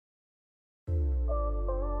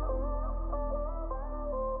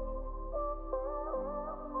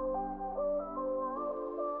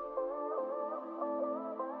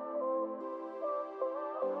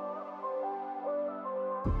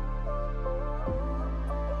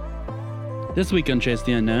This week on Chase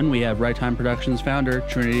the Unknown, we have Right Time Productions founder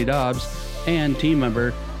Trinity Dobbs and team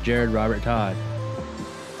member Jared Robert Todd.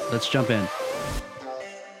 Let's jump in.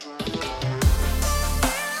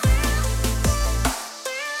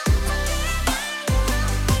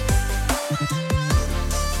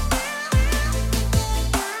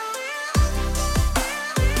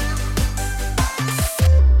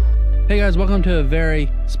 Hey guys, welcome to a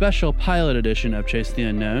very special pilot edition of Chase the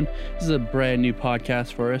Unknown. This is a brand new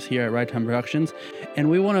podcast for us here at Right Time Productions, and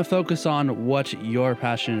we want to focus on what you're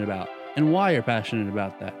passionate about and why you're passionate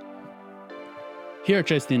about that. Here at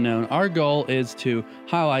Chase the Unknown, our goal is to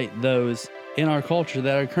highlight those in our culture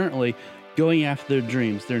that are currently going after their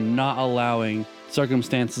dreams. They're not allowing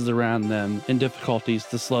circumstances around them and difficulties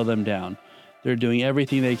to slow them down. They're doing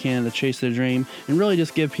everything they can to chase their dream and really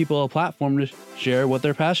just give people a platform to share what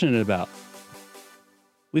they're passionate about.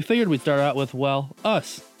 We figured we'd start out with,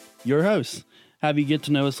 us, your hosts. Have you get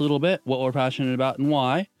to know us a little bit, what we're passionate about and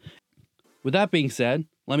why. With that being said,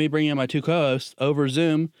 let me bring in my two co-hosts over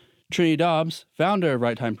Zoom, Trinity Dobbs, founder of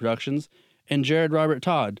Right Time Productions, and Jared Robert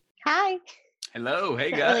Todd. Hi. Hello,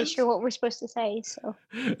 hey guys. Not really sure what we're supposed to say, so.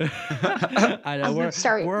 I know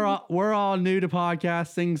we're all new to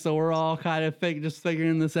podcasting, so we're all kind of just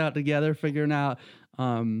figuring this out together, figuring out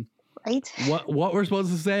right what we're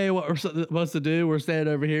supposed to say, what we're supposed to do. We're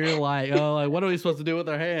standing over here like what are we supposed to do with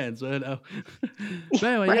our hands? But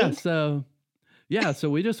anyway, right. so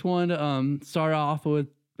we just wanted to start off with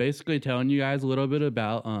basically telling you guys a little bit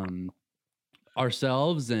about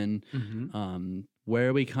ourselves and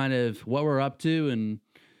where we what we're up to, and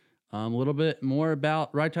a little bit more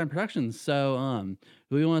about Right Time Productions. So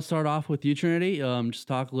we want to start off with you, Trinity. Just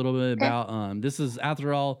talk a little bit about this is,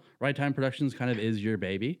 after all, Right Time Productions kind of is your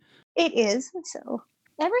baby. It is. So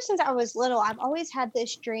ever since I was little, I've always had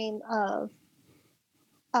this dream of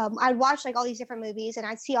I'd watch like all these different movies and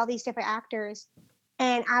I'd see all these different actors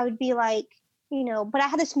and I would be like, but I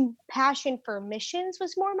had this passion for missions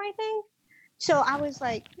was more my thing. So I was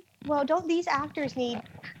like, well, don't these actors need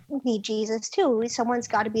Jesus too? Someone's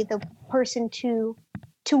got to be the person to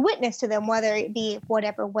witness to them, whether it be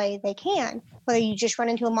whatever way they can, whether you just run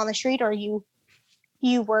into them on the street or you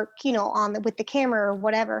work, with the camera or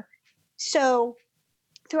whatever. So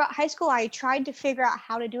throughout high school, I tried to figure out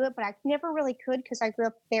how to do it, but I never really could because I grew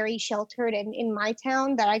up very sheltered, and in my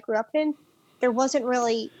town that I grew up in, there wasn't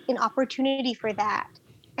really an opportunity for that.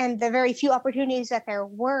 And the very few opportunities that there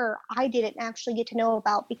were, I didn't actually get to know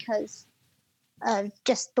about because of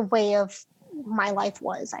just the way of my life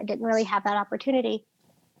was. I didn't really have that opportunity.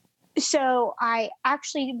 So I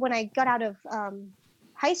actually, when I got out of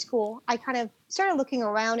high school, I kind of started looking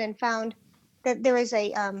around and found that there is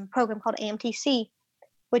a program called AMTC,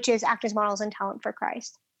 which is Actors, Models, and Talent for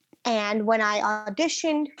Christ. And when I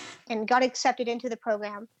auditioned and got accepted into the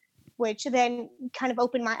program, which then kind of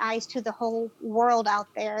opened my eyes to the whole world out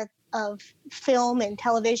there of film and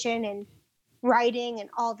television and writing and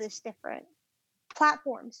all this different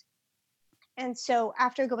platforms. And so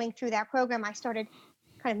after going through that program, I started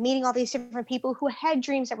kind of meeting all these different people who had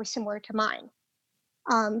dreams that were similar to mine.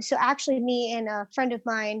 So actually me and a friend of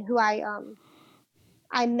mine who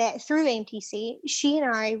I met through AMTC, she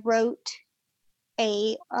and I wrote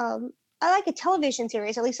a television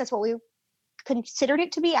series, at least that's what we considered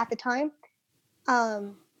it to be at the time.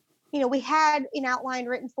 We had an outline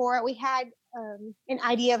written for it. We had an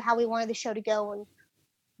idea of how we wanted the show to go and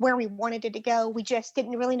where we wanted it to go. We just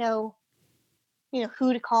didn't really know,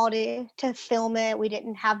 who to call to film it. We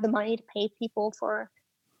didn't have the money to pay people for,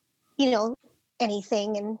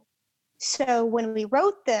 anything. And so when we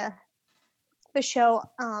wrote the show,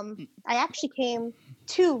 I actually came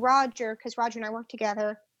to Roger, because Roger and I worked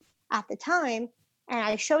together at the time, and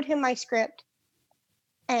I showed him my script.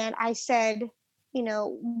 And I said,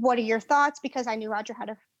 what are your thoughts? Because I knew Roger had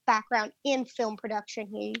a background in film production.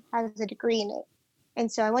 He has a degree in it. And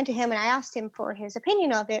so I went to him and I asked him for his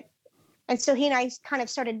opinion of it. And so he and I kind of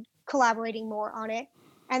started collaborating more on it.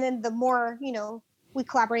 And then the more, we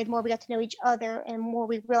collaborated, the more we got to know each other, and more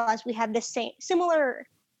we realized we had the similar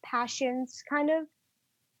passions, kind of.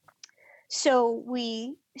 So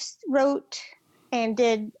we wrote and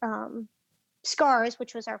did Scars,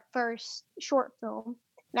 which was our first short film.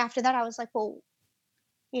 And after that, I was like, well,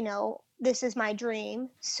 this is my dream.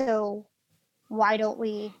 So why don't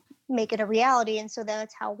we make it a reality? And so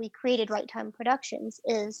that's how we created Right Time Productions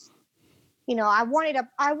is, I wanted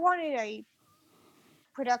a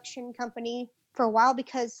production company for a while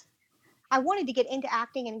because I wanted to get into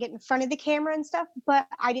acting and get in front of the camera and stuff, but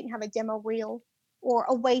I didn't have a demo reel or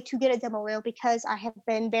a way to get a demo reel because I have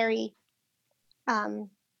been very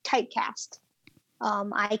typecast.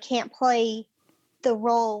 I can't play the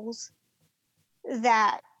roles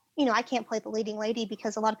that, I can't play the leading lady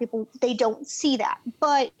because a lot of people, they don't see that.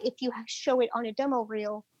 But if you show it on a demo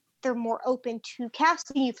reel, they're more open to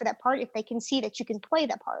casting you for that part if they can see that you can play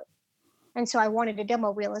that part. And so I wanted a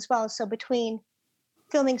demo reel as well. So between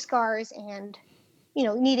filming Scars and,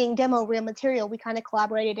 needing demo reel material, we kind of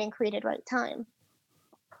collaborated and created Right Time.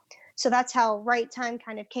 So that's how Right Time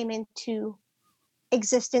kind of came into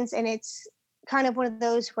existence. And it's kind of one of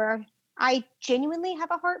those where I genuinely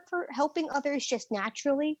have a heart for helping others just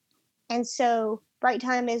naturally. And so Right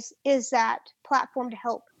Time is that platform to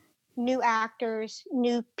help new actors,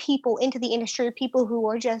 new people into the industry, people who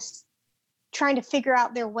are just trying to figure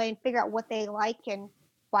out their way and figure out what they like and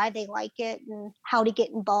why they like it and how to get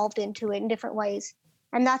involved into it in different ways.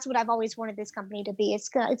 And that's what I've always wanted this company to be.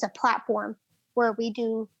 It's a platform where we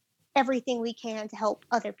do everything we can to help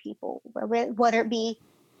other people, whether it be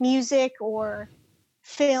music or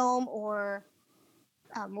film or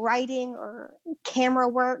writing or camera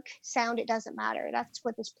work, sound, it doesn't matter. That's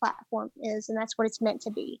what this platform is, and that's what it's meant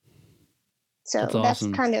to be. So that's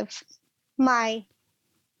kind of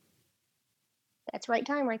that's Right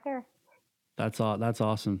Time right there. That's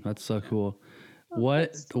awesome. That's so cool.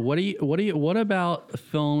 What about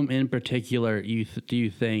film in particular do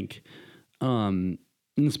you think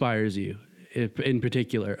inspires you in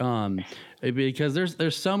particular? Because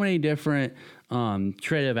there's so many different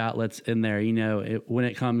creative outlets in there, when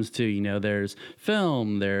it comes to, there's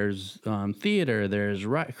film, there's theater, there's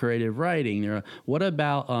creative writing. What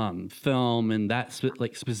about film and that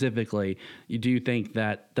specifically, do you think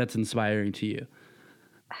that's inspiring to you?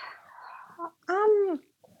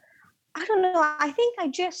 I don't know. I think I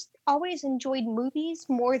just always enjoyed movies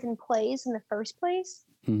more than plays in the first place.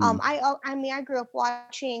 Mm-hmm. I grew up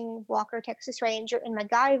watching Walker, Texas Ranger, and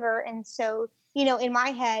MacGyver, and so in my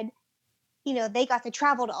head, they got to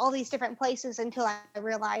travel to all these different places until I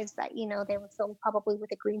realized that they were filmed probably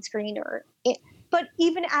with a green screen But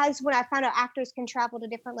even as when I found out actors can travel to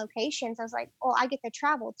different locations, I was like, oh, I get to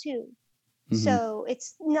travel too. Mm-hmm. So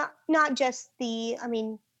it's not just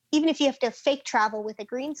even if you have to fake travel with a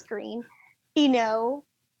green screen,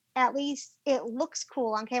 at least it looks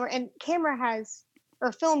cool on camera. And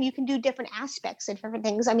film, you can do different aspects of different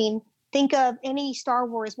things. Think of any Star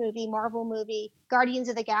Wars movie, Marvel movie, Guardians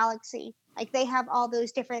of the Galaxy. Like, they have all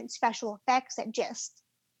those different special effects that just,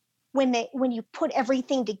 when you put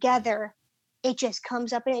everything together, it just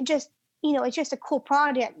comes up and it just, it's just a cool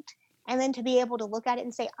product. And then to be able to look at it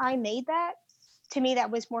and say, I made that, to me,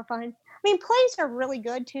 that was more fun. Plays are really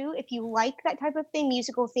good too, if you like that type of thing,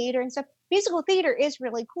 musical theater and stuff. Musical theater is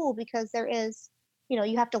really cool because there is,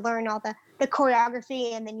 you have to learn all the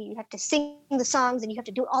choreography, and then you have to sing the songs, and you have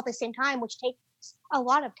to do it all at the same time, which takes a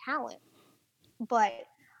lot of talent. But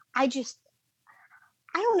I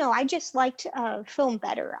don't know. I just liked film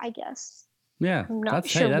better, I guess. Yeah. I'm not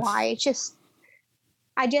sure why. It's just,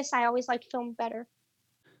 I always liked film better.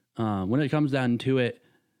 When it comes down to it,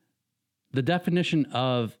 the definition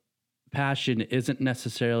of passion isn't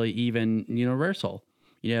necessarily even universal.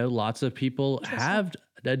 Lots of people have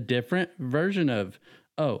a different version of,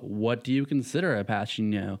 what do you consider a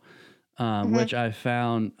passion? Mm-hmm. Which I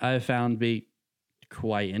found be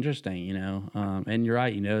quite interesting. And you're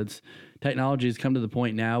right. It's technology has come to the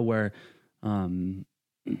point now where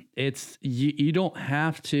it's you don't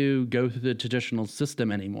have to go through the traditional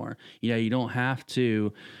system anymore. You don't have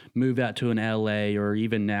to move out to an LA or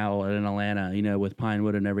even now in Atlanta, with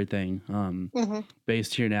Pinewood and everything mm-hmm.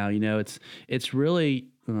 based here now. It's really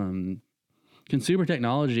consumer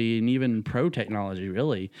technology and even pro technology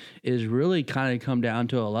really is really kind of come down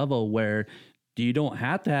to a level where you don't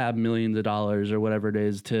have to have millions of dollars or whatever it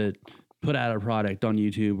is to put out a product on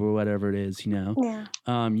YouTube or whatever it is,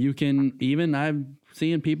 Yeah. You can even, I'm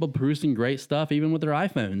seeing people producing great stuff even with their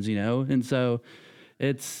iPhones, and so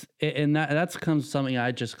that's comes something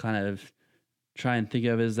I just kind of try and think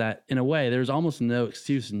of is that in a way there's almost no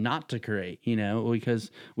excuse not to create, because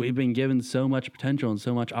we've been given so much potential and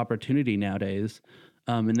so much opportunity nowadays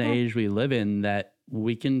in the age we live in that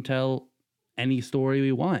we can tell any story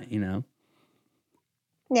we want, Yeah.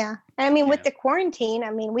 With the quarantine,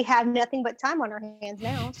 we have nothing but time on our hands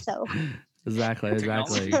now. So Exactly.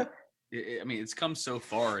 It's come so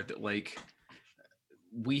far that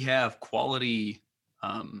we have quality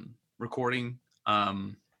recording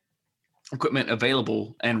equipment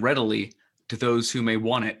available and readily to those who may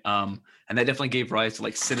want it. And that definitely gave rise to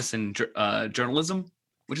citizen journalism,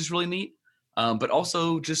 which is really neat. But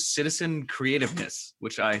also just citizen creativeness,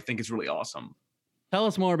 which I think is really awesome. Tell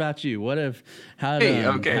us more about you. What are you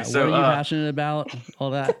passionate about?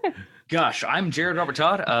 All that. Gosh, I'm Jared Robert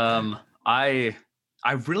Todd. I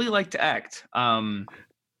really like to act.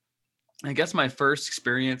 I guess my first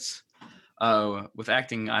experience with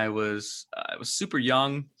acting, I was super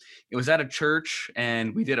young. It was at a church,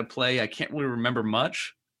 and we did a play. I can't really remember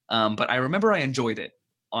much, but I remember I enjoyed it,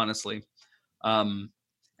 honestly. And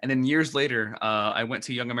then years later, I went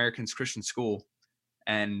to Young Americans Christian School,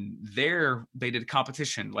 and there they did a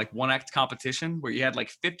competition, like one act competition, where you had like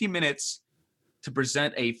 50 minutes to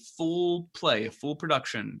present a full play, a full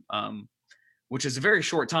production, which is a very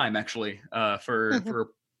short time actually for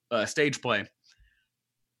a stage play.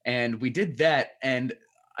 And we did that, and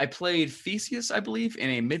I played Theseus, I believe, in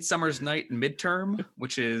A Midsummer's Night midterm,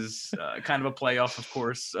 which is kind of a play off, of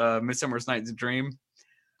course, Midsummer's Night's Dream.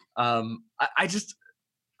 I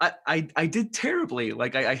did terribly.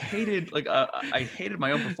 Like I hated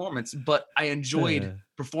my own performance, but I enjoyed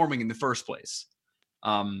performing in the first place.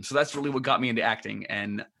 So that's really what got me into acting,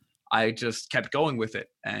 and I just kept going with it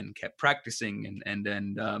and kept practicing.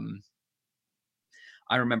 And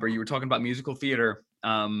I remember you were talking about musical theater.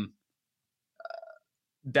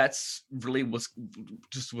 That's really was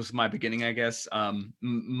my beginning, I guess.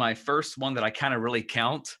 My first one that I kind of really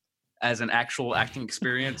count as an actual acting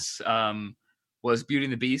experience was Beauty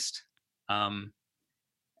and the Beast, and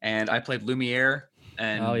I played Lumiere.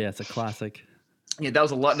 And oh yeah, it's a classic. Yeah, that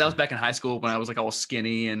was a lot. That was back in high school when I was like all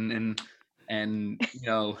skinny and you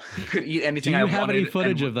know could eat anything I wanted. Do you have any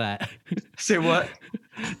footage of that? Say what?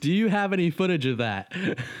 Do you have any footage of that?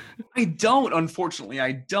 I don't, unfortunately.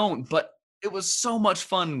 I don't. But it was so much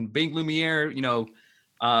fun being Lumiere. You know,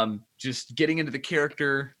 just getting into the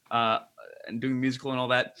character and doing musical and all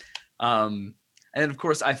that. And then, of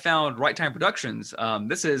course, I found Right Time Productions.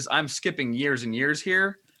 I'm skipping years and years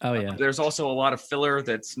here. Oh, yeah. There's also a lot of filler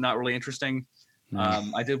that's not really interesting.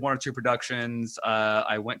 Nice. I did 1 or 2 productions.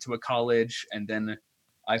 I went to a college, and then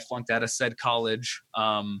I flunked out of said college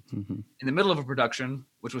in the middle of a production,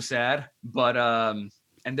 which was sad. But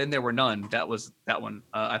and then there were none. That was that one.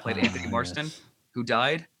 I played Anthony Marston, yes. who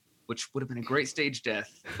died, which would have been a great stage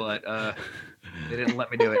death, but they didn't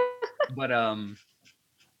let me do it. But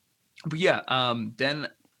yeah, then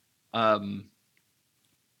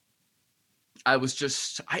I was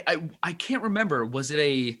just I can't remember. Was it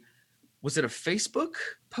a Facebook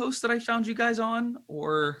post that I found you guys on,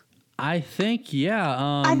 or I think yeah.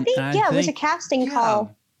 I think it was a casting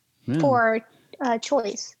call for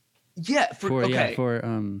Choice. Yeah, for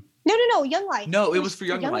No, Young Life. No, it was for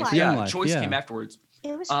Young Life. Young Yeah, Life, Choice yeah. came afterwards.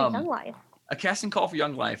 It was for Young Life. A casting call for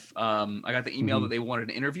Young Life. I got the email that they wanted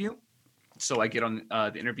an interview, so I get on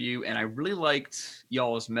the interview, and I really liked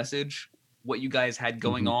y'all's message, what you guys had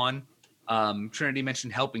going on. Trinity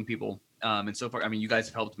mentioned helping people, and so far, I mean, you guys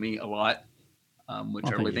have helped me a lot, which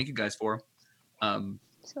I really thank you guys for.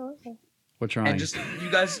 Absolutely. We're trying. And just you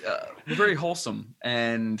guys were very wholesome,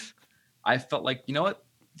 and I felt like, you know what,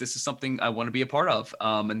 this is something I want to be a part of,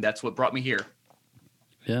 and that's what brought me here.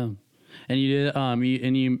 Yeah, and you did.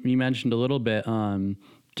 You mentioned a little bit,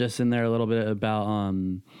 just in there a little bit about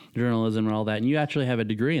journalism and all that, and you actually have a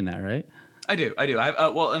degree in that, right? I do. I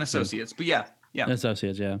have an associate's, but yeah.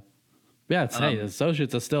 Associates, yeah. Yeah, hey,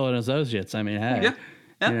 associates are still an associates. I mean, hey,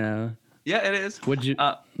 yeah, you know. Yeah, it is. Would you?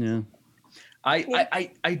 Yeah. I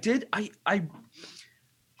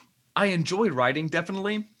enjoy writing,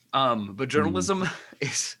 definitely. But journalism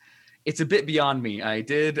it's a bit beyond me. I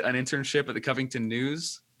did an internship at the Covington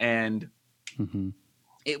News, and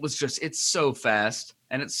it's so fast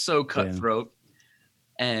and it's so cutthroat.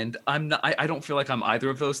 And I don't feel like I'm either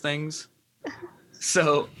of those things.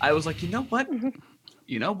 So I was like, you know what?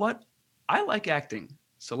 I like acting.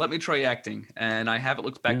 So let me try acting. And I haven't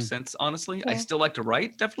looked back since, honestly. Yeah. I still like to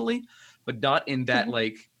write, definitely, but not in that,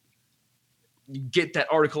 like, get that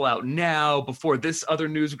article out now before this other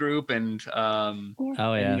news group and, and,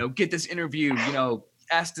 you know, get this interview, you know,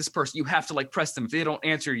 ask this person. You have to, like, press them. If they don't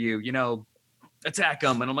answer you, you know, attack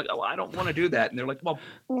them. And I'm like, oh, I don't want to do that. And they're like, well,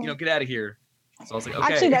 you know, get out of here. So I was like,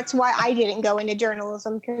 okay. Actually, that's why I didn't go into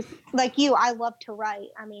journalism, because, like you, I love to write.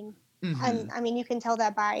 I mean, and I mean, you can tell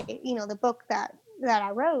that by, you know, the book that I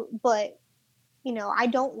wrote. But, you know, I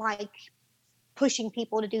don't like pushing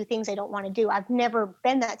people to do things they don't want to do. I've never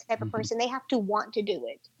been that type of person. They have to want to do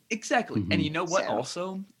it. Exactly. And you know what? So,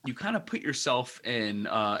 also, you kind of put yourself in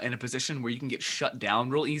a position where you can get shut down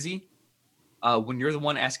real easy. When you're the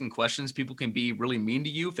one asking questions, people can be really mean to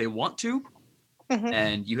you if they want to,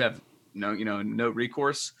 and you have no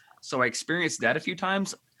recourse. So I experienced that a few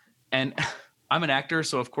times, and I'm an actor,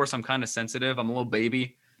 so of course I'm kind of sensitive. I'm a little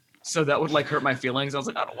baby, so that would like hurt my feelings. I was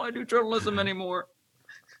like, I don't want to do journalism anymore.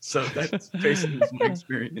 So that's basically my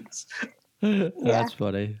experience. That's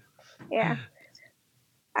funny. Yeah.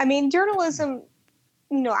 I mean, journalism,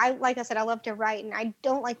 like I said, I love to write, and I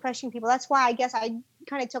don't like pressuring people. That's why I guess I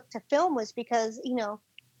kind of took to film, was because,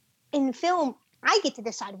 in film, I get to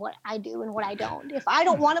decide what I do and what I don't. If I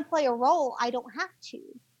don't want to play a role, I don't have to.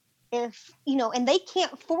 If, and they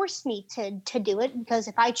can't force me to do it, because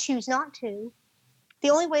if I choose not to, the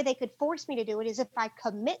only way they could force me to do it is if I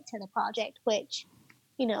commit to the project, which,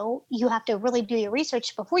 you have to really do your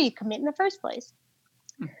research before you commit in the first place.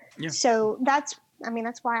 Yeah. So that's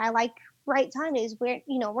why I like Right Time, is we're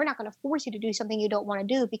not going to force you to do something you don't want to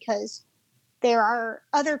do, because there are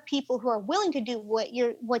other people who are willing to do what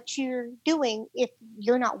you're doing if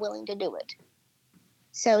you're not willing to do it.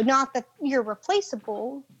 So not that you're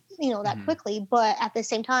replaceable, that quickly, but at the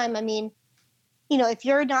same time, I mean, if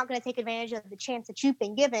you're not going to take advantage of the chance that you've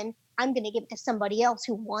been given, I'm going to give it to somebody else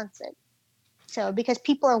who wants it. So because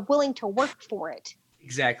people are willing to work for it.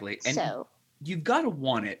 Exactly. And so you've got to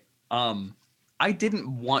want it. I didn't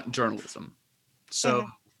want journalism. So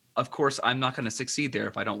of course I'm not going to succeed there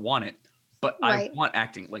if I don't want it. But right. I want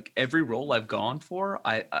acting. Like every role I've gone for,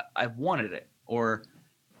 I've wanted it. Or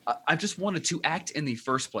I just wanted to act in the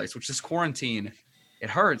first place, which is quarantine. It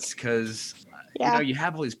hurts because you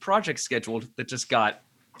have all these projects scheduled that just got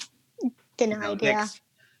denied.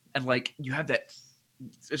 And like you have that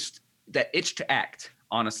itch to act,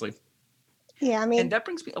 honestly. Yeah, I mean, and that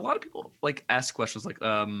brings me, a lot of people like ask questions like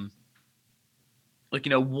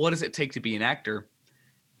what does it take to be an actor?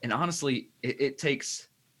 And honestly, it takes,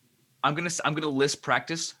 I'm gonna list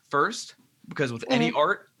practice first, because with any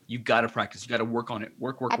art, you got to practice. You got to work on it.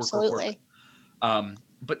 Work. Absolutely.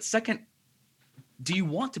 But second, do you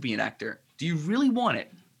want to be an actor? Do you really want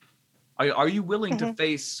it? Are you willing to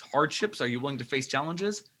face hardships? Are you willing to face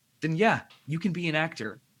challenges? Then yeah, you can be an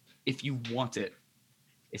actor if you want it.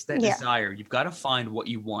 It's that desire. You've got to find what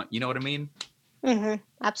you want. You know what I mean?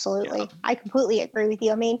 Absolutely. Yeah. I completely agree with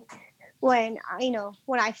you. I mean, when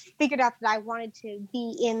I figured out that I wanted to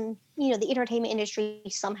be in, the entertainment industry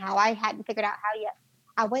somehow, I hadn't figured out how yet.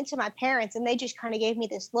 I went to my parents, and they just kind of gave me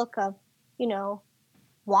this look of,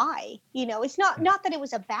 why? It's not that it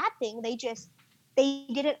was a bad thing. They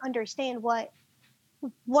didn't understand what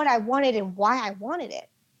I wanted and why I wanted it.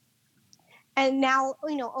 And now,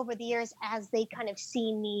 over the years, as they kind of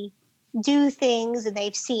seen me do things, and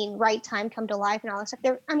they've seen Right Time come to life and all that stuff,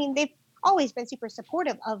 they've always been super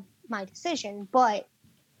supportive of my decision, but,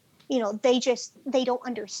 they don't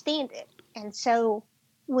understand it. And so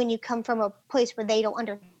when you come from a place where they don't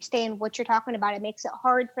understand what you're talking about, it makes it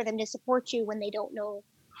hard for them to support you when they don't know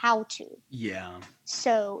how to. Yeah.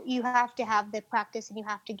 So you have to have the practice, and you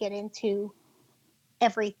have to get into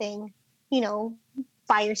everything,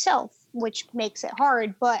 by yourself, which makes it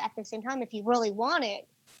hard. But at the same time, if you really want it,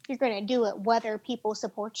 you're going to do it whether people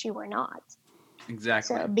support you or not.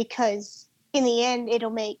 Exactly. So, because in the end, it'll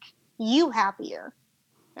make you happier.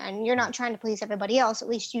 And you're not trying to please everybody else. At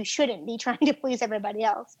least you shouldn't be trying to please everybody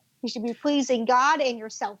else. You should be pleasing God and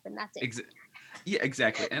yourself, and that's it. Yeah,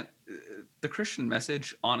 exactly. And the Christian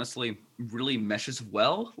message, honestly, really meshes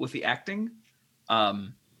well with the acting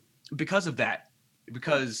because of that.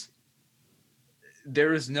 Because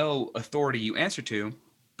there is no authority you answer to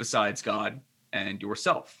besides God and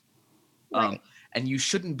yourself. Right. And you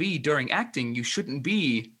shouldn't be, during acting, you shouldn't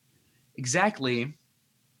be exactly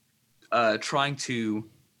trying to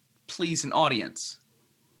please an audience.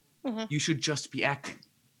 You should just be acting.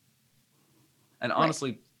 And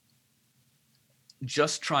honestly,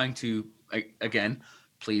 just trying to, again,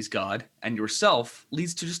 please God and yourself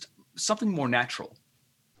leads to just something more natural.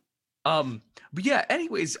 But yeah,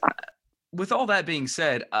 anyways, with all that being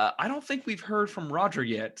said, I don't think we've heard from Roger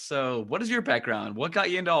yet. So what is your background? What got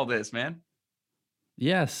you into all this, man?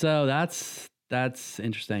 Yeah, so that's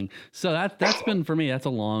interesting. So that's been, for me, that's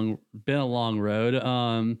been a long road.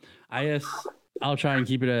 I guess I'll try and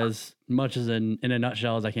keep it as much as in a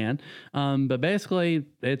nutshell as I can. But basically,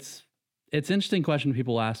 it's interesting question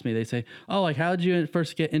people ask me. They say, "Oh, like, how did you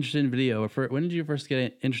first get interested in video, or when did you first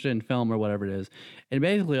get interested in film, or whatever it is?" And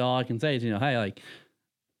basically, all I can say is, hey, like,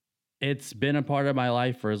 it's been a part of my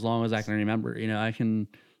life for as long as I can remember. I can,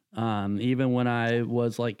 even when I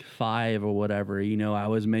was like 5 or whatever, I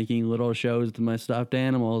was making little shows with my stuffed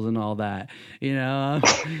animals and all that,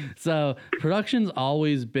 so production's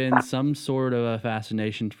always been some sort of a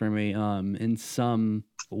fascination for me, in some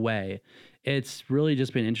way. It's really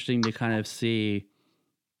just been interesting to kind of see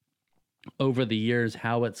over the years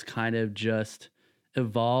how it's kind of just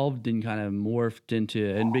evolved and kind of morphed into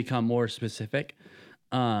and become more specific.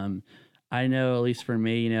 I know, at least for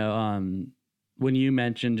me, when you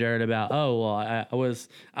mentioned, Jared, about I was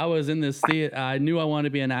in this theater. I knew I wanted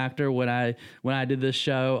to be an actor when I did this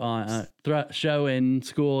show on show in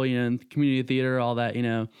school, in community theater, all that.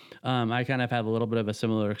 I kind of have a little bit of a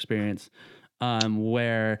similar experience,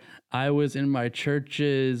 where I was in my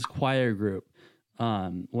church's choir group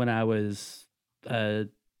when I was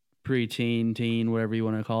preteen, teen, whatever you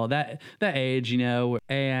want to call it, that age,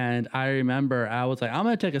 and I remember I was like, I'm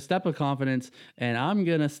going to take a step of confidence and I'm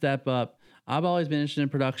going to step up. I've always been interested in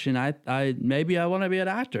production. Maybe I want to be an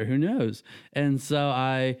actor, who knows? And so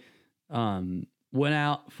I went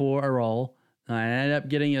out for a role. I ended up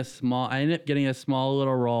getting a small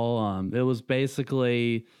little role. It was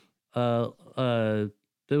basically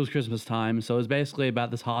it was Christmas time, so it was basically about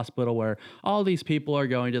this hospital where all these people are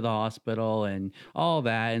going to the hospital and all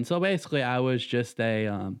that. And so basically I was just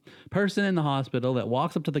a person in the hospital that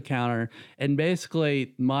walks up to the counter, and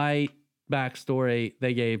basically my backstory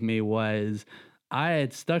they gave me was I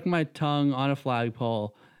had stuck my tongue on a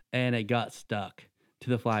flagpole and it got stuck to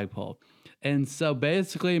the flagpole. And so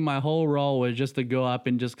basically my whole role was just to go up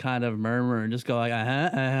and just kind of murmur and just go like,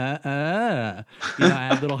 I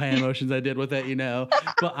had little hand motions I did with it,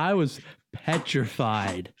 but I was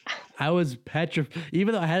petrified.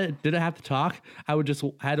 Even though I didn't have to talk, I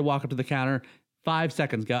had to walk up to the counter, 5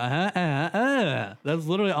 seconds, go, That's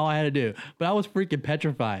literally all I had to do. But I was freaking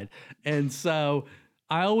petrified. And so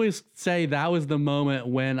I always say that was the moment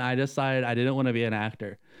when I decided I didn't want to be an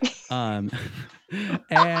actor. And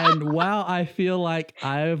while I feel like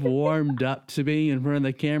I've warmed up to being in front of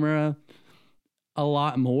the camera a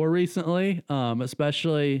lot more recently,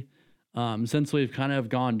 especially since we've kind of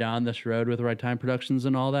gone down this road with Right Time Productions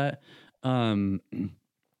and all that,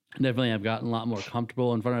 definitely I've gotten a lot more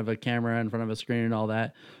comfortable in front of a camera, in front of a screen and all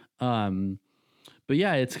that. But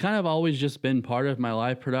yeah, it's kind of always just been part of my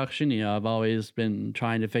live production. I've always been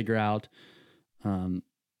trying to figure out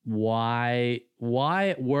why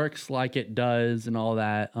it works like it does and all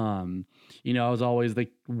that. I was always the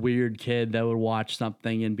weird kid that would watch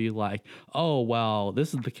something and be like, oh, well,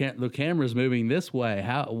 this is the camera's moving this way.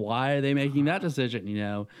 Why are they making that decision?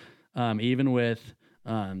 Even with,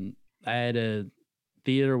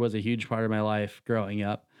 theater was a huge part of my life growing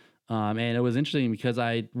up. And it was interesting because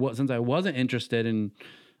since I wasn't interested in,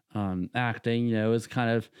 acting, it was kind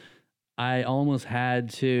of, I almost had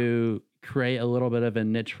to create a little bit of a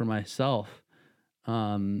niche for myself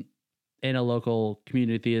in a local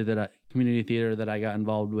community theater that I got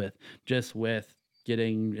involved with, just with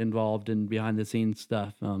getting involved in behind the scenes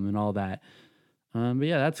stuff and all that. But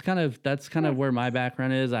yeah, that's kind of where my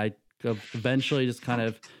background is. I eventually just kind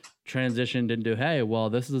of transitioned into, hey,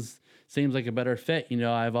 well, seems like a better fit.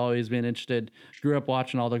 I've always been interested, grew up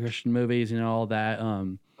watching all the Christian movies, all that,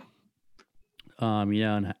 and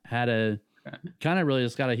had a kind of really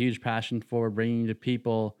just got a huge passion for bringing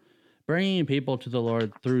people to the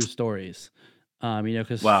Lord through stories.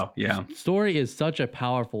 Because story is such a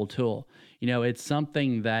powerful tool. It's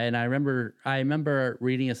something that, and I remember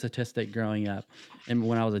reading a statistic growing up and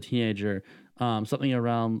when I was a teenager, something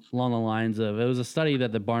along the lines of, it was a study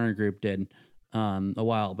that the Barna Group did a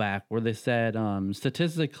while back, where they said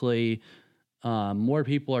statistically more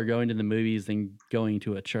people are going to the movies than going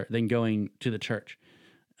to the church.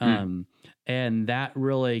 And that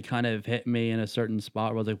really kind of hit me in a certain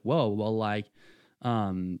spot where I was like, whoa, well,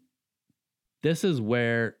 this is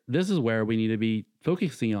where we need to be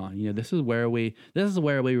focusing on. This is where we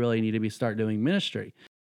really need to start doing ministry.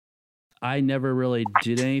 I never really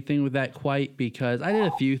did anything with that quite, because I did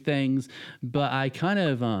a few things, but I kind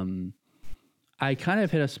of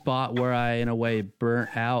hit a spot where I, in a way,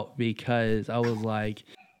 burnt out, because I was like,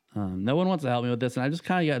 no one wants to help me with this. And I just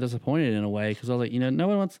kind of got disappointed in a way, because I was like, no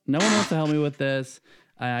one wants to help me with this.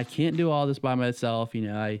 I can't do all this by myself. And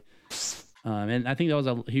I think that was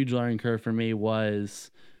a huge learning curve for me,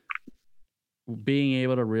 was being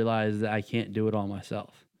able to realize that I can't do it all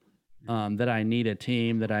myself. That I need a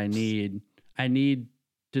team, that I need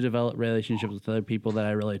to develop relationships with other people that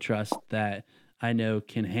I really trust, that I know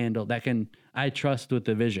can handle, I trust with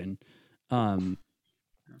the vision. And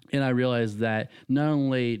I realized that not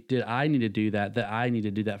only did I need to do that I need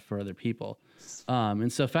to do that for other people.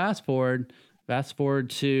 And so fast forward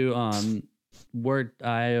to work.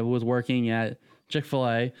 I was working at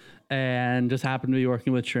Chick-fil-A and just happened to be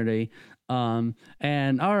working with Trinity. And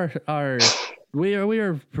we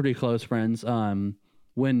are pretty close friends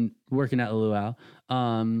when working at the Luau.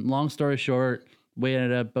 Long story short, we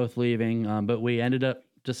ended up both leaving, but we ended up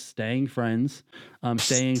just staying friends,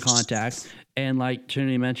 staying in contact. And like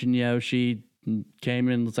Trinity mentioned, she came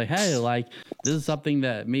in and was like, hey, like, this is something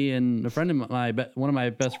that me and a friend of one of my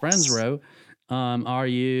best friends wrote. Are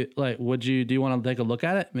you like, do you want to take a look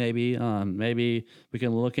at it? Maybe we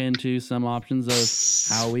can look into some options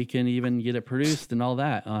of how we can even get it produced and all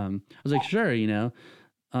that. I was like, sure,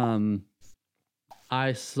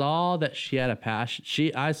 I saw that she had a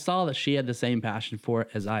passion. I saw that she had the same passion for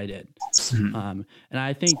it as I did. And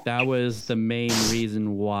I think that was the main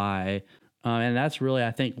reason why, and that's really,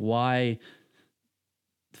 I think, why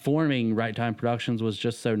forming Right Time Productions was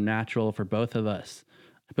just so natural for both of us.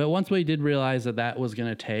 But once we did realize that was going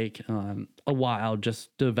to take a while,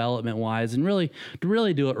 just development wise, and really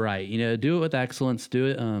do it right, do it with excellence, do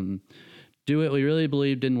it. We really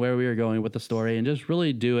believed in where we were going with the story, and just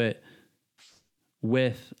really do it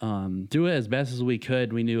do it as best as we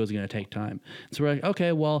could. We knew it was going to take time. So we're like,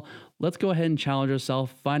 okay, well, let's go ahead and challenge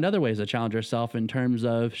ourselves, find other ways to challenge ourselves in terms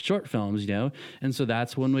of short films, And so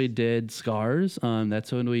that's when we did Scars.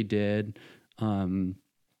 That's when we did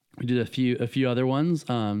a few other ones.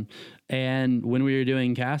 And when we were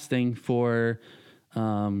doing casting for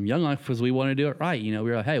Young Life, because we want to do it right. We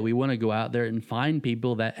were like, hey, we want to go out there and find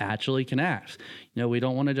people that actually can act. We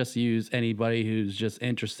don't want to just use anybody who's just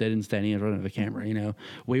interested in standing in front of a camera.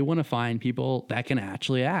 We want to find people that can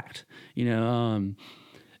actually act.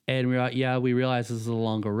 And we're like, yeah, we realize this is a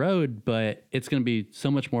longer road, but it's going to be so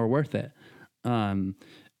much more worth it. And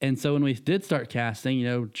so when we did start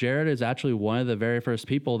casting, Jared is actually one of the very first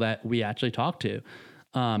people that we actually talked to.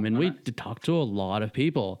 And we did talk to a lot of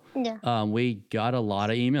people. Yeah. We got a lot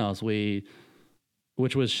of emails.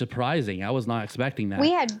 Which was surprising. I was not expecting that.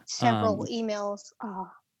 We had several emails. Oh,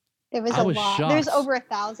 there was a lot. Shocked. There's over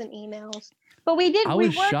 1,000 emails. But we were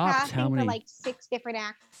casting for like 6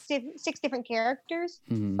 different characters,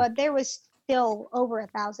 but there was still over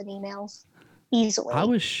 1,000 emails easily. I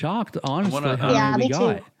was shocked, honestly. Me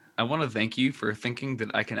too. I want to thank you for thinking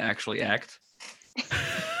that I can actually act.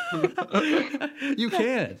 You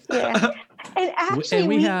can. Yeah. And actually,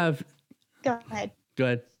 we have. Go ahead. Go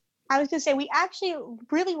ahead. I was going to say, we actually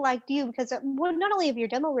really liked you because not only of your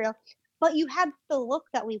demo reel, but you had the look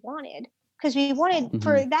that we wanted. Because we wanted,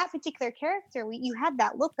 for that particular character, you had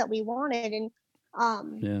that look that we wanted. And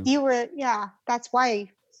you were, that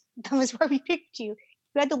was why we picked you.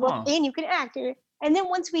 You had the look and you could act. And then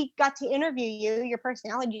once we got to interview you, your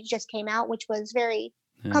personality just came out, which was very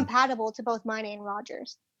compatible to both mine and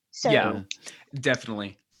Roger's. So yeah,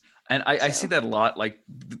 definitely. And I see that a lot. Like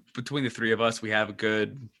between the three of us, we have a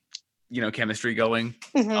good, chemistry going,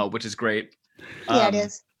 which is great. Yeah, it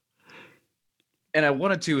is. And I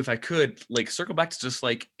wanted to, if I could, circle back to just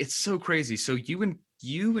it's so crazy. So you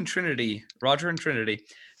and Trinity, Roger and Trinity,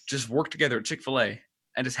 just worked together at Chick-fil-A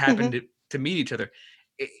and just happened to meet each other.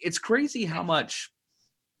 It's crazy how much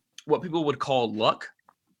what people would call luck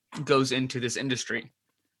goes into this industry.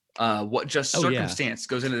 What just circumstance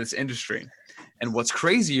goes into this industry. And what's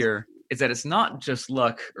crazier is that it's not just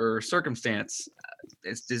luck or circumstance,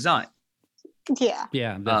 it's design. Yeah.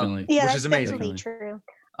 Yeah, definitely. Which is amazing. Definitely true.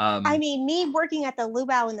 I mean, me working at the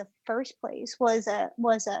Luau in the first place was a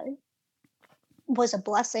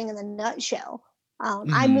blessing in a nutshell.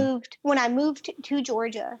 When I moved to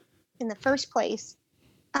Georgia in the first place,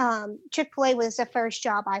 Chick-fil-A was the first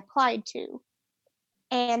job I applied to.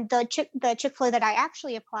 And the Chick-fil-A that I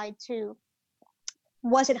actually applied to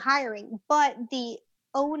wasn't hiring, but the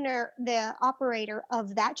operator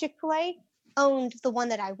of that Chick-fil-A owned the one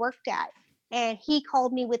that I worked at. And he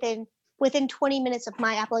called me within 20 minutes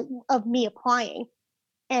of me applying.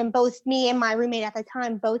 And both me and my roommate at the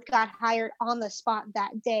time both got hired on the spot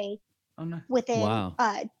that day. Oh, no.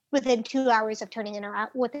 Within 2 hours of turning in our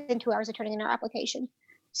application.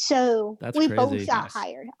 So we both got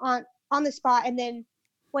hired on the spot. And then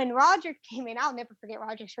when Roger came in, I'll never forget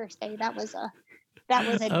Roger's first day. That was a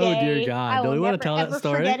day. Oh dear God! Do we want to tell that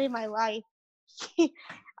story? Forget in my life. It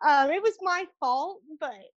was my fault,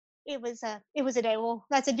 but it was a day. Well,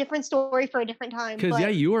 that's a different story for a different time.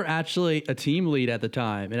 Because you were actually a team lead at the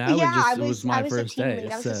time, and it was my first day.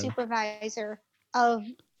 I was a supervisor of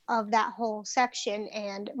that whole section,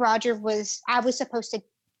 and I was supposed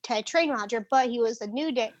to train Roger, but he was a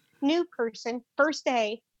new person, first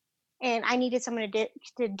day, and I needed someone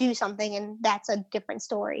to do something, and that's a different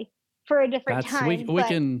story for a different time. We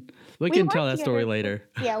can tell that story later.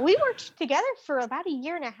 Yeah, we worked together for about 1.5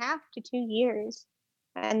 years to 2 years,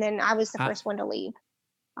 and then I was the first one to leave.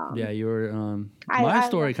 You were. My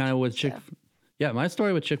story kind of with my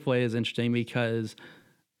story with Chick-fil-A is interesting because,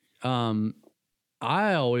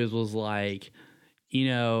 I always was like,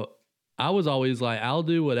 I was always like, I'll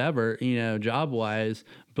do whatever, job wise,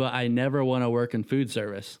 but I never want to work in food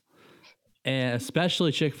service. and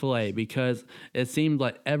especially Chick-fil-A, because it seemed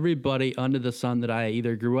like everybody under the sun that I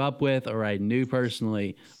either grew up with or I knew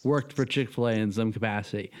personally worked for Chick-fil-A in some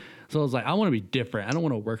capacity. So I was like, I want to be different. I don't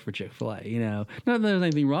want to work for Chick-fil-A, you know. Not that there's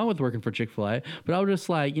anything wrong with working for Chick-fil-A, but I was just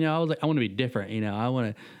like, you know, I was like, I want to be different, you know. I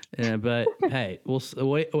want to, but hey,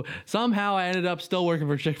 somehow I ended up still working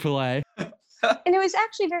for Chick-fil-A. And it was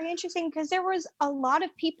actually very interesting because there was a lot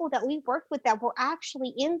of people that we worked with that were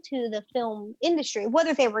actually into the film industry.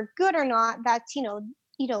 Whether they were good or not, that's your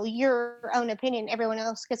own opinion. Everyone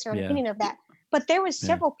else gets their own opinion of that. But there was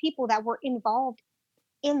several people that were involved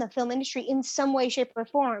in the film industry in some way, shape, or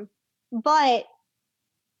form. But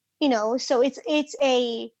so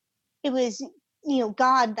it was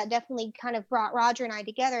God that definitely kind of brought Roger and I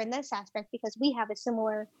together in this aspect because we had a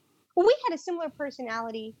similar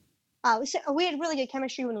personality. So we had really good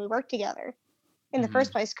chemistry when we worked together in the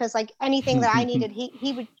first place, because like anything that I needed,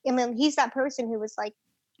 he would. I mean, he's that person who was like,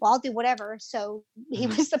 well, I'll do whatever. So he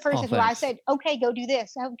was the person who I said, okay, go do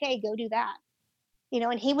this. Okay, go do that.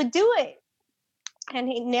 And he would do it. And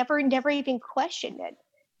he never even questioned it.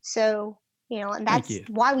 So, and that's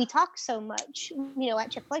why we talk so much, at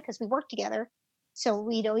Chick-fil-A, because we work together. So,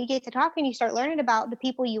 you get to talk and you start learning about the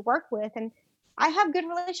people you work with. And I have good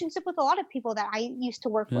relationship with a lot of people that I used to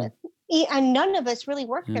work with. And none of us really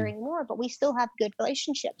work there anymore, but we still have good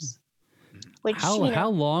relationships. Which, how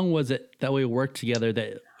long was it that we worked together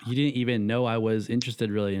that you didn't even know I was interested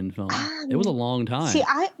really in film? It was a long time. See,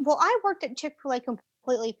 I worked at Chick-fil-A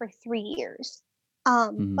completely for 3 years.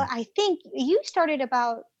 But I think you started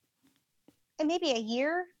about maybe a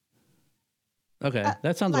year. Okay,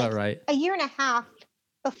 that sounds about right. A year and a half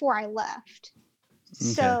before I left.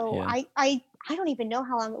 Okay, so I don't even know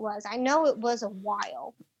how long it was. I know it was a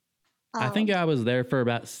while. I think I was there for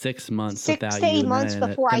about 6 months. 6 to 8 months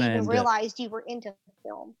before I even realized you were into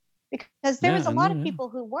film. Because there was a lot of people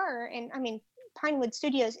who were, and I mean, Pinewood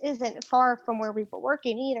Studios isn't far from where we were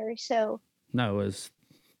working either. So no, it was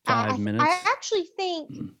 5 minutes. I actually think,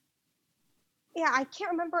 I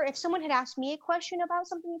can't remember if someone had asked me a question about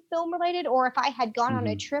something film related, or if I had gone on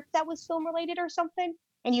a trip that was film related or something,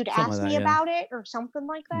 and you'd asked me about it or something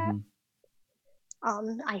like that.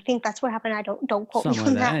 I think that's what happened. I don't quote me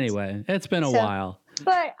on that. Anyway, it's been a while.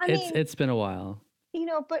 But I mean, it's been a while.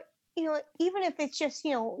 But even if it's just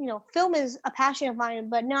film is a passion of mine,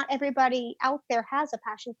 but not everybody out there has a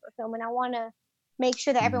passion for film, and I want to make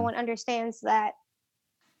sure that everyone understands that.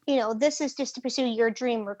 This is just to pursue your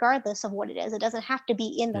dream regardless of what it is. It doesn't have to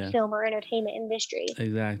be in the film or entertainment industry.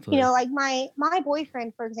 Exactly. Like my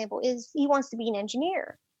boyfriend, for example, he wants to be an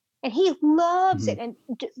engineer and he loves it. And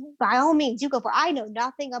by all means, you go for it. I know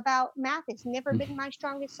nothing about math. It's never been my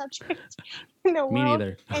strongest subject in the world. Me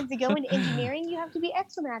neither. And to go into engineering, you have to be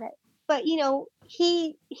excellent at it. But,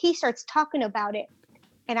 he starts talking about it.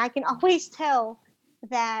 And I can always tell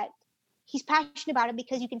that he's passionate about it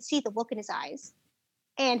because you can see the look in his eyes.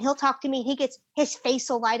 And he'll talk to me. His face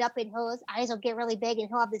will light up and his eyes will get really big and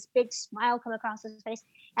he'll have this big smile come across his face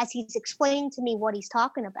as he's explaining to me what he's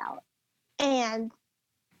talking about. And,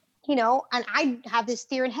 and I have this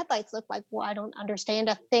deer in headlights look like, well, I don't understand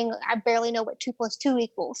a thing. I barely know what 2 + 2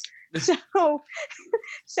 equals.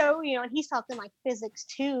 So, and he's talking like physics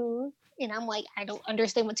too. And I'm like, I don't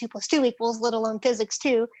understand what 2 + 2 equals, let alone physics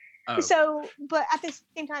too. Oh. So, but at the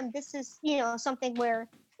same time, this is, something where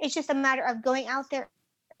it's just a matter of going out there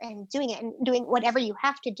and doing it and doing whatever you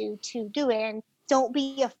have to do it. And don't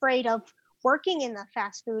be afraid of working in the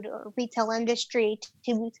fast food or retail industry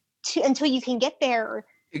to until you can get there, or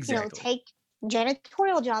take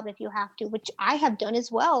janitorial job if you have to, which I have done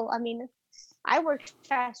as well. I mean, I worked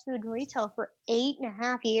fast food and retail for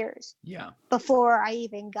 8.5 years. Yeah. Before I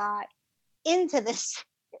even got into this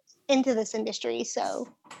industry. So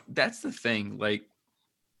that's the thing. Like,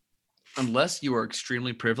 unless you are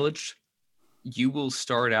extremely privileged, you will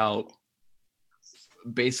start out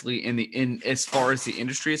basically in as far as the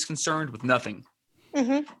industry is concerned with nothing.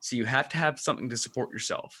 So you have to have something to support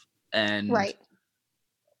yourself, and like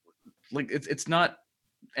it's not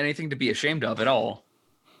anything to be ashamed of at all.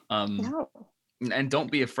 No. And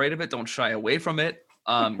don't be afraid of it. Don't shy away from it.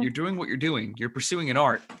 You're doing what you're doing. You're pursuing an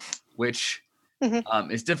art, which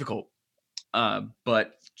is difficult.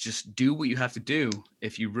 But just do what you have to do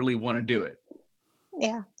if you really want to do it.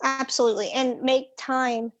 Yeah, absolutely. And make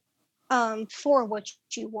time for what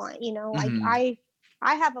you want. Like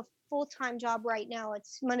I have a full-time job right now.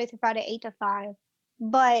 It's Monday through Friday, 8 to 5.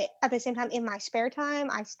 But at the same time, in my spare time,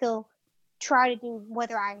 I still try to do,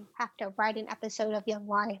 whether I have to write an episode of Young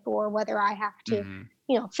Life or whether I have to,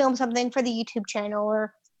 film something for the YouTube channel,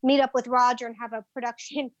 or meet up with Roger and have a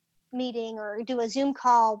production meeting, or do a Zoom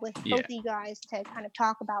call with both of you guys to kind of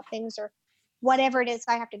talk about things, or whatever it is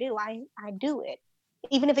I have to do, I do it.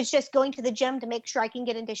 Even if it's just going to the gym to make sure I can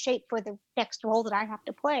get into shape for the next role that I have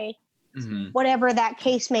to play, whatever that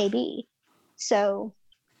case may be. So,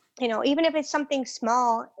 even if it's something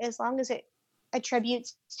small, as long as it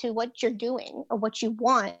attributes to what you're doing or what you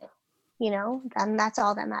want, then that's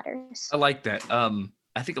all that matters. I like that.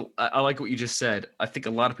 I think I like what you just said. I think a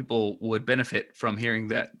lot of people would benefit from hearing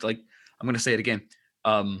that. Like, I'm going to say it again.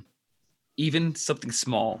 Even something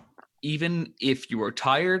small, even if you are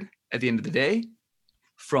tired at the end of the day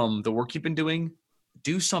from the work you've been doing,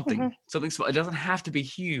 do something small. It doesn't have to be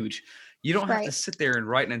huge. You don't have to sit there and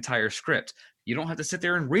write an entire script. You don't have to sit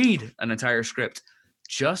there and read an entire script.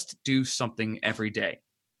 Just do something every day.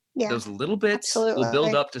 Yeah, those little bits will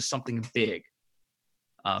build up to something big.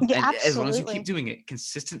 And as long as you keep doing it,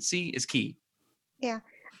 consistency is key. Yeah.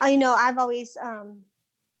 I've always, a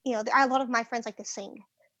lot of my friends like to sing,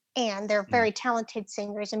 and they're very talented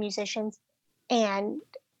singers and musicians. And,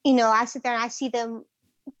 I sit there and I see them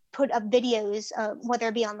put up videos, whether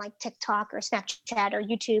it be on like TikTok or Snapchat or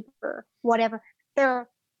YouTube or whatever. Even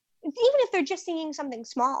if they're just singing something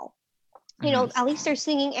small, at least they're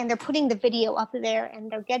singing and they're putting the video up there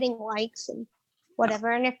and they're getting likes and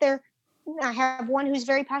whatever. And I have one who's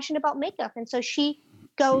very passionate about makeup, and so she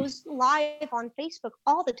goes live on Facebook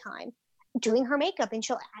all the time doing her makeup, and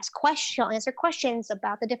she'll answer questions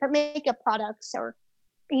about the different makeup products, or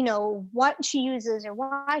what she uses or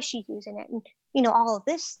why she's using it, and all of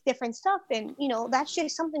this different stuff. And that's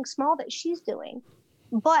just something small that she's doing.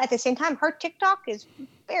 But at the same time, her TikTok is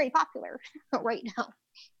very popular right now.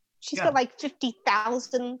 She's got like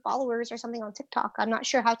 50,000 followers or something on TikTok. I'm not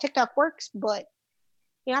sure how TikTok works, but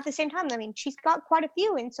at the same time, I mean, she's got quite a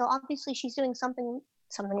few, and so obviously she's doing something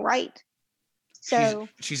right. So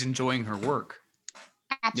she's enjoying her work.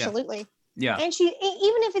 Absolutely. Yeah. And she, even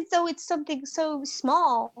if it's something so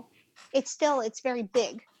small, it's very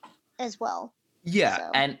big as well. Yeah.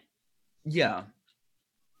 So. And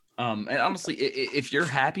honestly, if you're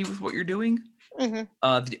happy with what you're doing,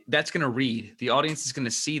 that's going to read. The audience is going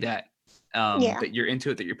to see that, that you're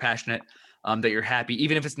into it, that you're passionate, that you're happy.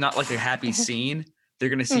 Even if it's not like a happy scene, they're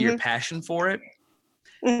going to see your passion for it,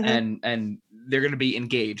 and they're going to be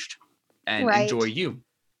engaged and enjoy you.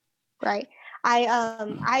 Right.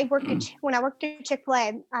 I worked when I worked at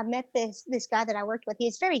Chick-fil-A, I met this guy that I worked with. He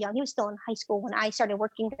was very young. He was still in high school when I started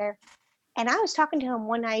working there. And I was talking to him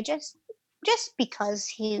one night just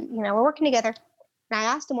because we're working together. And I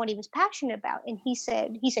asked him what he was passionate about, and he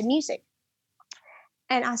said music.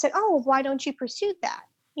 And I said, "Oh, why don't you pursue that?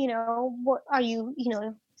 What are you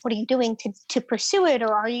doing to pursue it,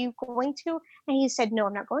 or are you going to?" And he said, "No,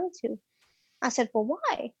 I'm not going to." I said, "Well,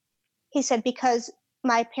 why?" He said, "Because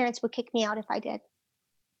my parents would kick me out if I did."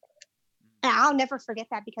 And I'll never forget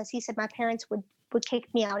that, because he said my parents would kick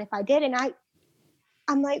me out if I did. And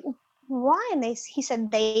I'm like, why? And he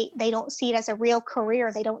said they don't see it as a real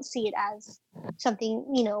career. They don't see it as something,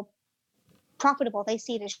 profitable. They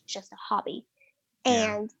see it as just a hobby.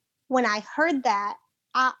 Yeah. And when I heard that,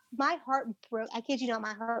 my heart broke. I kid you not,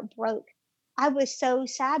 my heart broke. I was so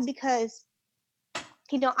sad because,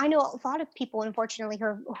 I know a lot of people, unfortunately,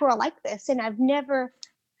 who are like this. And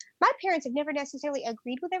my parents have never necessarily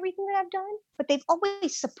agreed with everything that I've done, but they've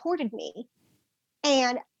always supported me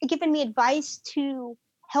and given me advice to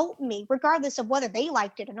help me, regardless of whether they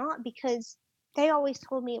liked it or not, because they always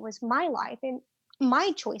told me it was my life and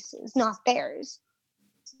my choices, not theirs.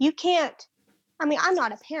 You can't, I'm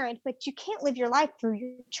not a parent, but you can't live your life through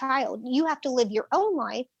your child. You have to live your own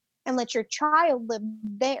life and let your child live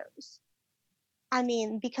theirs.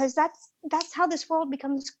 Because that's how this world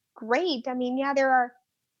becomes great. There are,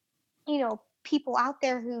 people out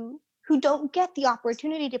there who don't get the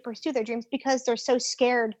opportunity to pursue their dreams because they're so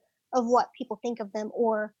scared of what people think of them,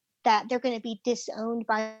 or that they're going to be disowned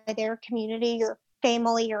by their community or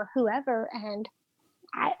family or whoever. And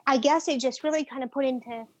I guess it just really kind of put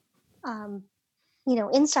into,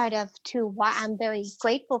 insight to why I'm very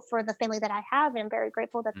grateful for the family that I have, and I'm very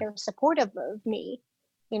grateful that they're supportive of me.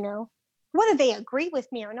 Whether they agree with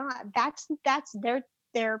me or not, that's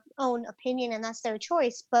their own opinion and that's their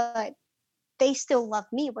choice, but they still love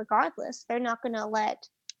me regardless. They're not going to let,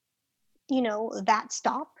 that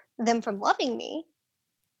stop them from loving me,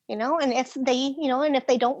 and if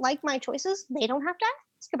they don't like my choices, they don't have to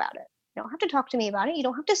ask about it. You don't have to talk to me about it. You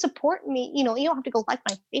don't have to support me. You don't have to go like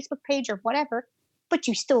my Facebook page or whatever, but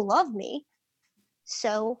you still love me.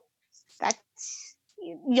 So that's,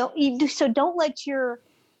 so don't let your,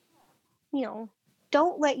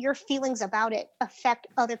 don't let your feelings about it affect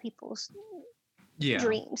other people's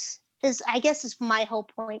dreams. I guess is my whole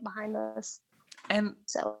point behind this. And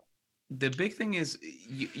so the big thing is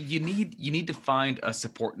you need to find a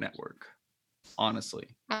support network, honestly.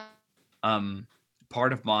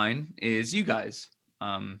 Part of mine is you guys.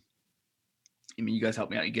 I mean, you guys help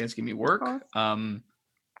me out. You guys give me work.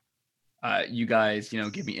 You guys,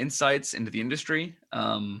 give me insights into the industry.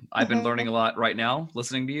 I've been learning a lot right now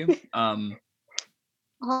listening to you.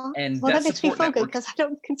 And well, that makes me feel good because I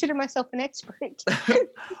don't consider myself an expert.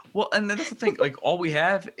 Well, and that's the thing. Like, all we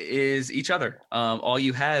have is each other. All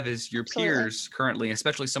you have is your peers currently,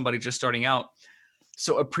 especially somebody just starting out.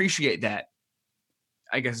 So appreciate that,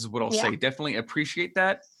 I guess is what I'll say. Definitely appreciate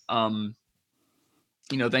that. Thank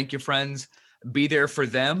your friends. Be there for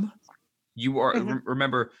them. You are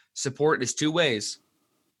remember, support is two ways.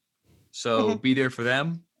 So be there for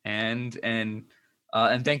them and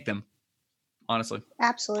thank them. Honestly.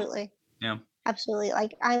 Absolutely. Yeah. Absolutely.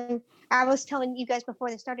 Like I was telling you guys before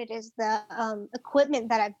this started, is the equipment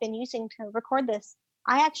that I've been using to record this,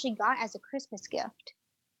 I actually got as a Christmas gift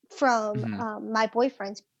from my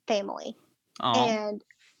boyfriend's family. Aww. And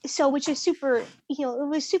so, which is super, it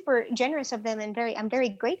was super generous of them, and I'm very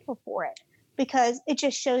grateful for it, because it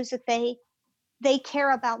just shows that they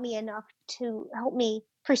care about me enough to help me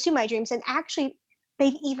pursue my dreams. And actually,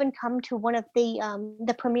 they've even come to one of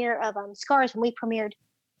the premiere of Scars, when we premiered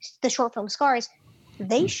the short film Scars.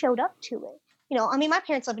 They showed up to it. I mean, my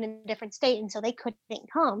parents live in a different state, and so they couldn't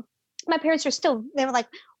come. My parents they were like,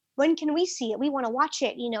 when can we see it? We want to watch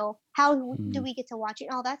it. How do we get to watch it?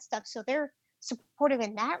 And all that stuff. So they're supportive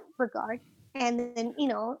in that regard. And then,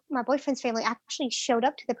 my boyfriend's family actually showed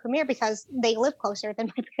up to the premiere because they live closer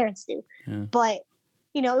than my parents do. Yeah. But,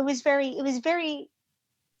 it was very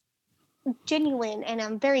genuine, and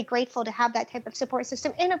I'm very grateful to have that type of support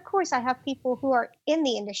system. And of course, I have people who are in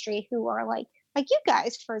the industry who are like you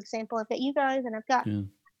guys, for example. I've got you guys, and I've got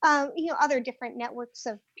other different networks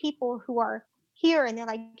of people who are here, and they're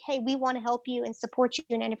like, hey, we want to help you and support you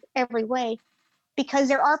in every way, because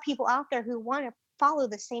there are people out there who want to follow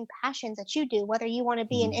the same passions that you do, whether you want to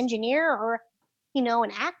be an engineer or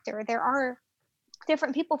an actor. There are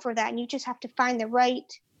different people for that, and you just have to find the right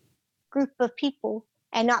group of people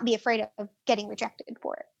and not be afraid of getting rejected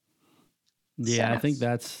for it. Yeah, so I think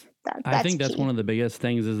that's key. One of the biggest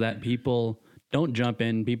things, is that people don't jump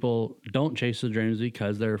in. People don't chase their dreams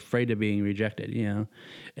because they're afraid of being rejected,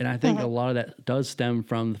 And I think a lot of that does stem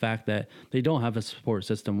from the fact that they don't have a support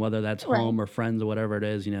system, whether that's home or friends or whatever it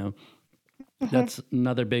is, That's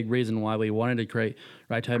another big reason why we wanted to create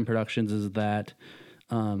Right Time Productions, is that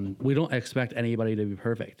we don't expect anybody to be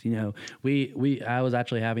perfect. I was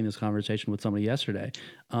actually having this conversation with somebody yesterday,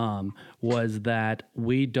 was that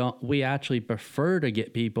we actually prefer to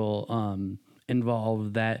get people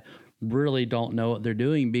involved that really don't know what they're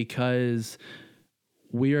doing, because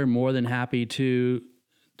we are more than happy to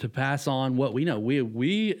pass on what we know.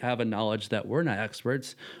 We have a knowledge that we're not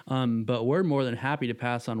experts, but we're more than happy to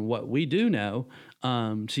pass on what we do know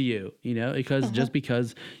to you, because just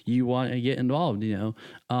because you want to get involved,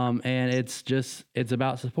 and it's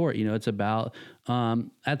about support. It's about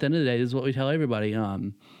at the end of the day, this is what we tell everybody.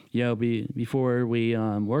 Before we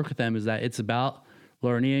work with them, is that it's about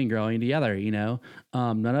learning and growing together.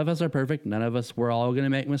 None of us are perfect. None of us, we're all going to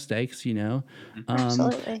make mistakes,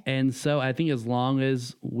 Absolutely. And so I think as long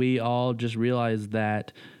as we all just realize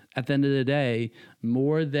that at the end of the day,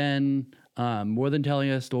 more than telling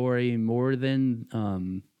a story, more than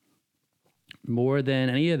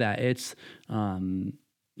any of that, it's,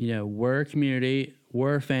 we're a community,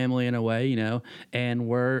 we're a family in a way, and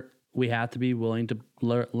we have to be willing to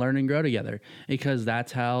learn and grow together, because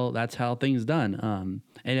that's how things done.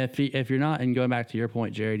 And if you're not, and going back to your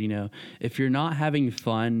point, Jared, if you're not having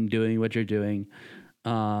fun doing what you're doing,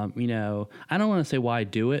 I don't want to say why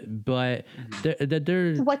do it, but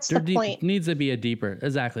what's the point? Needs to be a deeper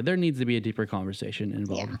conversation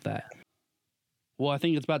involved with that. Well, I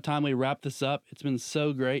think it's about time we wrap this up. It's been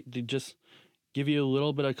so great to just give you a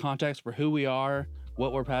little bit of context for who we are,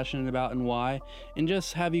 what we're passionate about, and why, and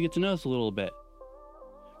just have you get to know us a little bit.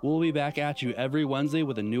 We'll be back at you every Wednesday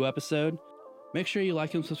with a new episode. Make sure you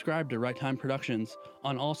like and subscribe to Right Time Productions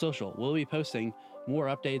on all social. We'll be posting more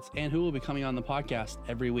updates and who will be coming on the podcast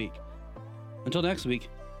every week. Until next week,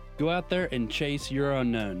 go out there and chase your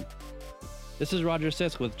unknown. This is Roger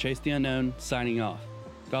Sisk with Chase the Unknown, signing off.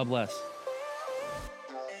 God bless.